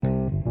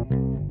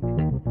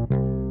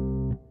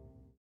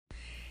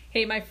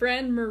Hey, my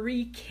friend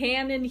Marie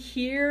Cannon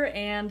here,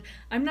 and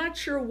I'm not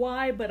sure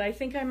why, but I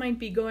think I might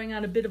be going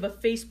on a bit of a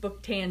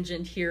Facebook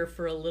tangent here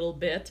for a little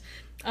bit.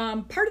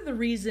 Part of the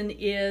reason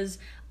is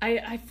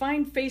I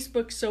find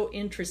Facebook so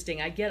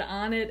interesting. I get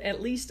on it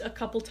at least a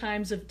couple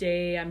times a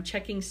day. I'm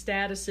checking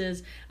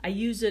statuses. I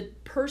use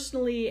it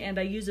personally and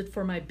I use it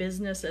for my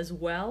business as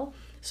well.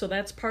 So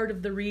that's part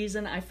of the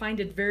reason. I find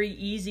it very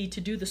easy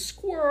to do the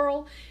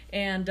squirrel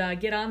and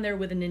get on there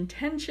with an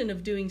intention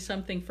of doing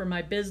something for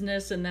my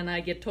business, and then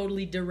I get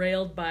totally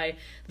derailed by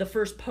the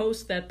first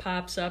post that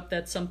pops up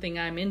that's something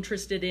I'm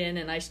interested in,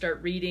 and I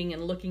start reading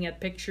and looking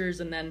at pictures,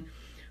 and then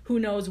who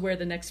knows where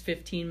the next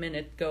 15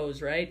 minutes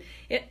goes, right?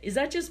 Is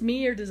that just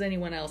me, or does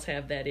anyone else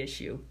have that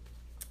issue?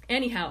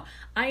 Anyhow,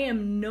 I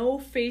am no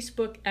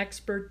Facebook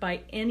expert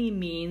by any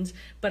means,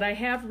 but I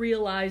have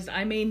realized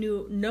I may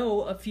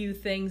know a few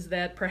things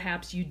that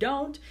perhaps you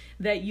don't,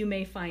 that you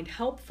may find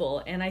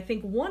helpful. And I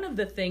think one of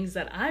the things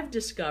that I've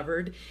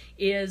discovered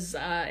is,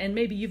 and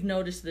maybe you've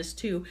noticed this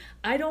too,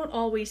 I don't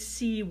always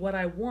see what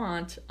I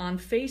want on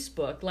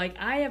Facebook. Like,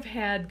 I have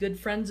had good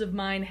friends of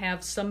mine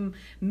have some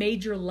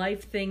major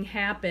life thing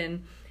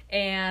happen,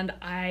 and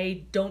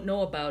I don't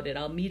know about it.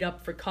 I'll meet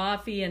up for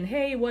coffee and,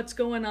 hey, what's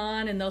going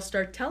on? And they'll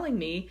start telling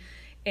me,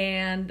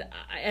 and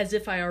as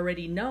if I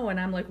already know. And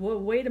I'm like,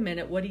 well, wait a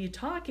minute, what are you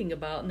talking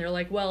about? And they're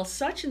like, well,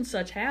 such and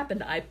such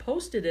happened. I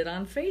posted it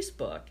on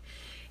Facebook.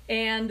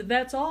 And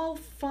that's all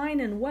fine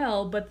and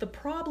well, but the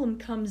problem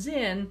comes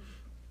in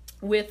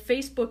with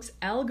Facebook's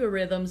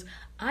algorithms.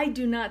 I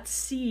do not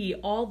see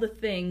all the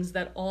things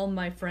that all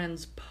my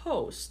friends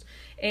post.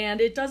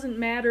 And it doesn't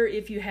matter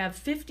if you have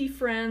 50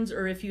 friends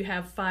or if you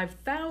have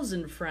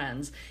 5,000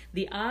 friends.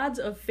 The odds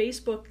of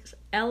Facebook's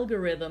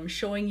algorithm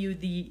showing you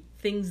the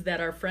things that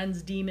our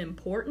friends deem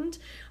important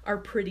are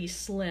pretty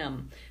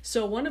slim.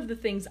 So one of the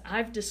things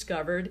I've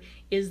discovered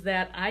is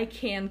that I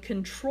can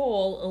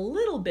control a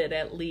little bit,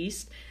 at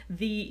least,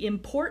 the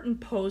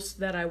important posts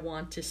that I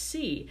want to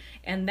see.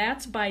 And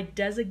that's by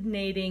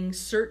designating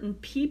certain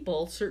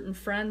people, certain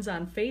friends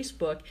on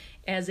Facebook,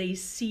 as a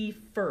see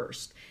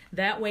first.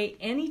 That way,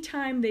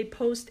 anytime they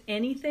post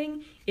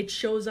anything, it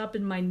shows up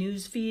in my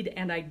news feed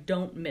and I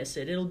don't miss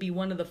it. It'll be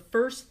one of the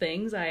first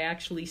things I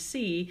actually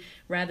see,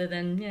 rather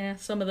than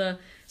some of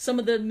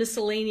the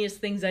miscellaneous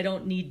things I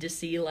don't need to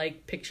see,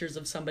 like pictures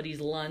of somebody's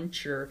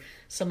lunch or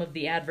some of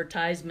the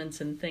advertisements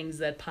and things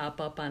that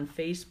pop up on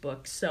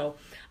Facebook. So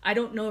I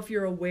don't know if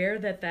you're aware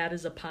that that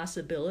is a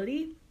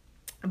possibility.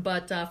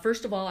 But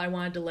first of all, I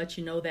wanted to let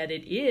you know that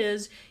it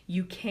is.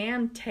 You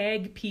can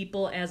tag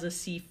people as a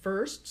see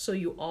first, so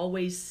you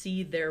always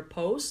see their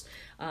posts.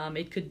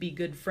 It could be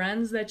good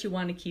friends that you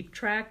want to keep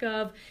track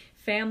of,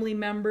 family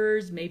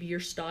members, maybe you're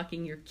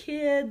stalking your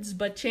kids,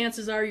 but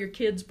chances are your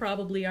kids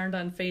probably aren't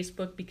on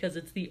Facebook because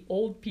it's the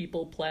old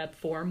people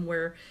platform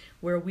where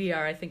we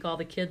are. I think all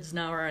the kids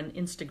now are on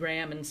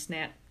Instagram and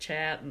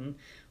Snapchat and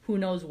who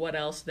knows what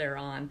else they're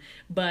on.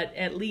 But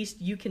at least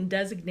you can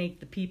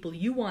designate the people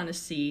you want to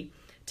see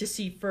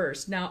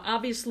first. Now,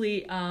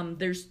 obviously,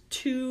 there's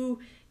two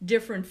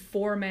different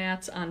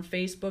formats on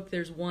Facebook.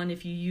 There's one,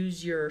 if you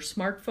use your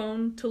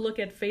smartphone to look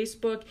at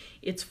Facebook,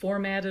 it's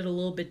formatted a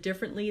little bit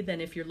differently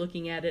than if you're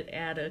looking at it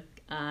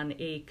on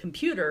a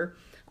computer,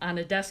 on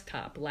a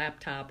desktop,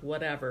 laptop,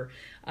 whatever.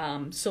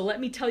 So let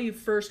me tell you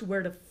first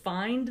where to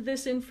find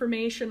this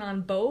information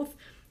on both,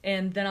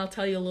 and then I'll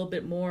tell you a little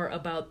bit more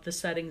about the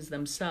settings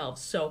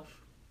themselves. So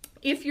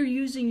if you're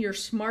using your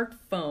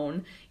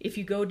smartphone, if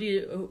you go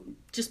to,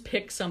 just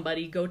pick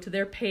somebody, go to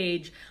their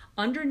page,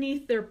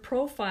 underneath their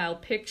profile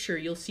picture,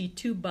 you'll see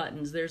two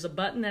buttons. There's a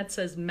button that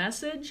says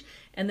message,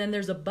 and then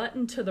there's a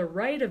button to the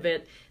right of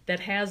it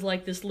that has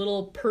like this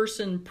little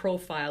person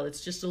profile.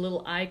 It's just a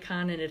little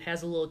icon and it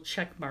has a little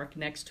check mark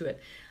next to it.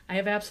 I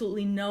have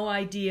absolutely no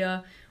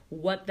idea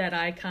what that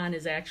icon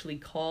is actually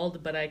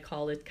called, but I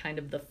call it kind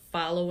of the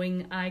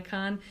following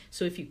icon.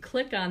 So if you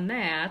click on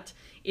that,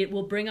 it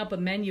will bring up a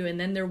menu, and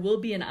then there will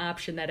be an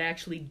option that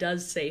actually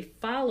does say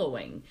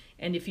following.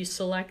 And if you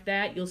select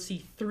that, you'll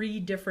see three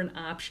different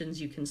options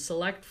you can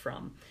select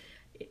from.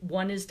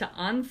 One is to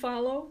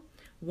unfollow,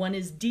 one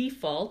is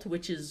default,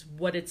 which is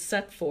what it's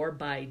set for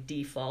by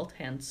default,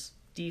 hence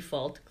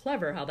default.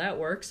 Clever how that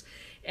works.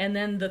 And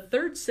then the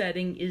third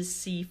setting is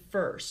see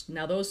first.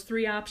 Now those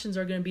three options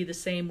are going to be the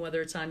same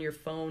whether it's on your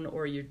phone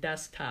or your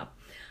desktop.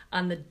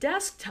 On the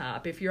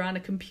desktop, if you're on a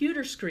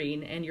computer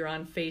screen and you're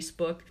on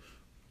Facebook,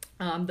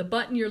 the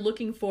button you're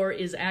looking for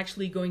is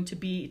actually going to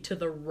be to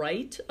the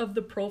right of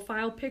the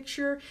profile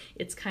picture.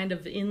 It's kind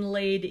of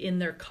inlaid in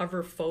their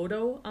cover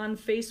photo on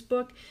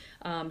Facebook.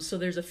 So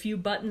there's a few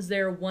buttons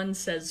there. One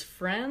says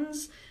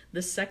friends.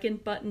 The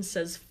second button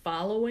says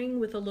following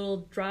with a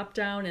little drop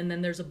down, and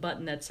then there's a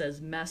button that says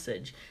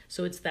message.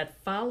 So it's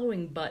that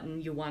following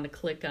button you want to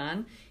click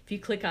on. If you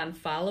click on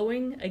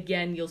following,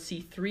 again, you'll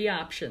see three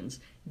options.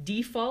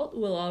 Default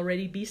will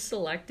already be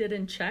selected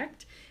and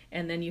checked,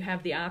 and then you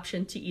have the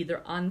option to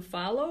either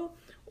unfollow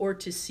or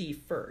to see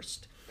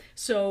first.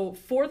 So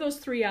for those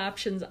three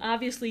options,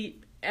 obviously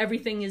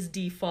everything is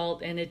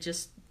default and it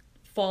just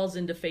falls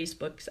into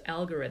Facebook's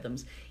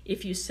algorithms.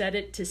 If you set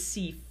it to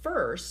see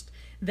first,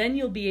 then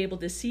you'll be able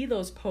to see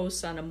those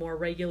posts on a more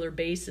regular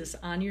basis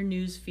on your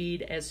news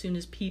feed as soon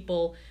as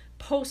people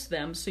post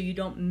them, so you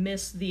don't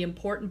miss the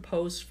important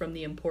posts from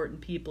the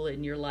important people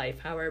in your life,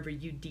 however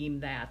you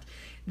deem that.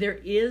 There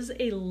is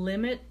a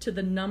limit to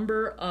the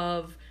number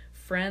of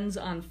friends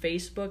on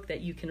Facebook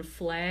that you can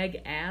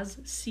flag as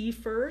see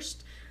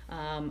first.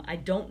 I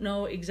don't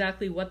know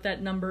exactly what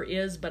that number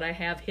is, but I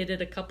have hit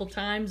it a couple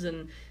times,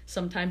 and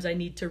sometimes I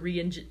need to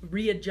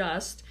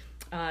readjust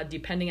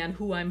depending on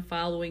who I'm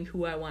following,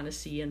 who I want to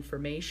see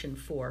information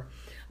for.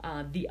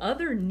 The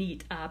other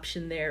neat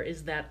option there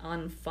is that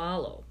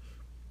unfollow.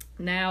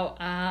 Now,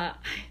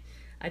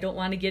 I don't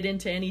want to get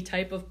into any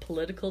type of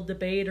political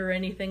debate or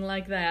anything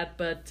like that,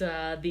 but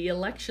the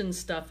election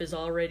stuff is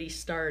already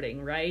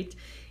starting, right?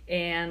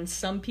 And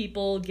some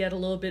people get a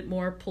little bit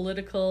more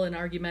political and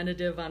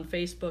argumentative on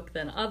Facebook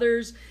than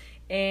others,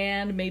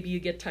 and maybe you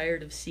get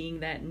tired of seeing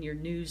that in your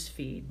news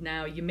feed.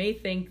 Now, you may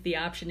think the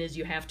option is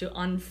you have to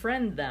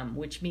unfriend them,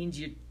 which means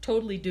you're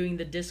totally doing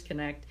the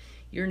disconnect.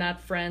 You're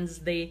not friends.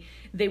 They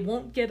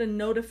won't get a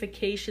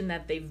notification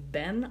that they've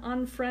been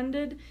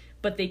unfriended,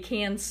 but they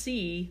can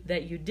see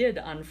that you did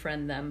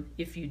unfriend them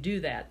if you do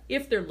that,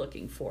 if they're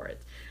looking for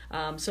it.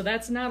 So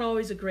that's not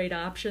always a great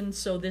option.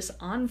 So this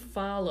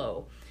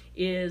unfollow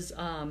is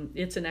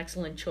it's an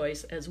excellent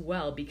choice as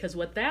well, because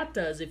what that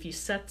does, if you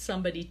set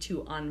somebody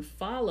to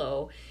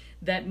unfollow,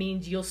 that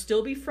means you'll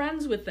still be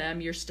friends with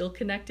them. You're still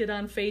connected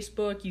on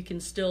Facebook. You can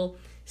still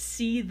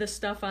see the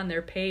stuff on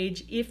their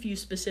page if you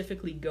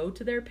specifically go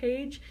to their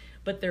page,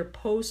 but their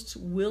posts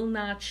will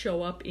not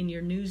show up in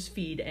your news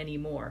feed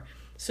anymore.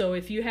 So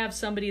if you have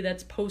somebody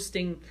that's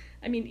posting,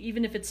 I mean,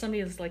 even if it's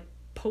somebody that's like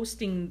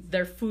posting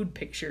their food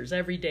pictures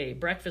every day,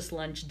 breakfast,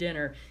 lunch,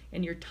 dinner,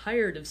 and you're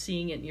tired of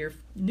seeing it in your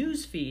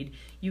news feed,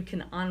 you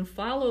can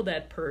unfollow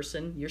that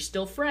person. You're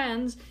still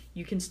friends.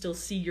 You can still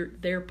see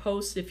their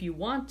posts if you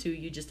want to.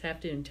 You just have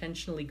to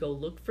intentionally go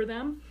look for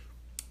them.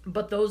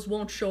 But those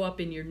won't show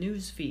up in your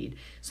news feed.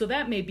 So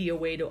that may be a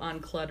way to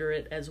unclutter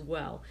it as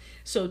well.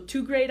 So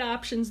two great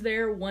options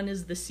there. One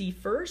is the see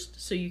first,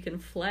 so you can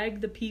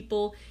flag the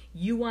people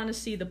you want to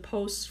see the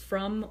posts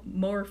from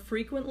more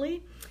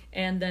frequently.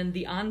 And then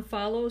the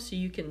unfollow, so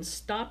you can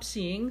stop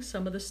seeing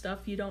some of the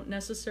stuff you don't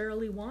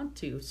necessarily want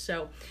to.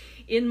 So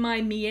in my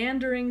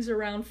meanderings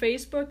around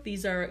Facebook,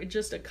 these are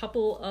just a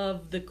couple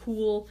of the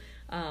cool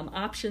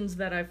options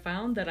that I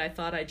found that I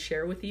thought I'd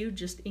share with you,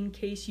 just in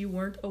case you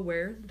weren't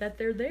aware that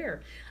they're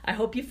there. I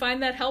hope you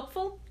find that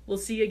helpful. We'll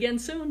see you again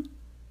soon.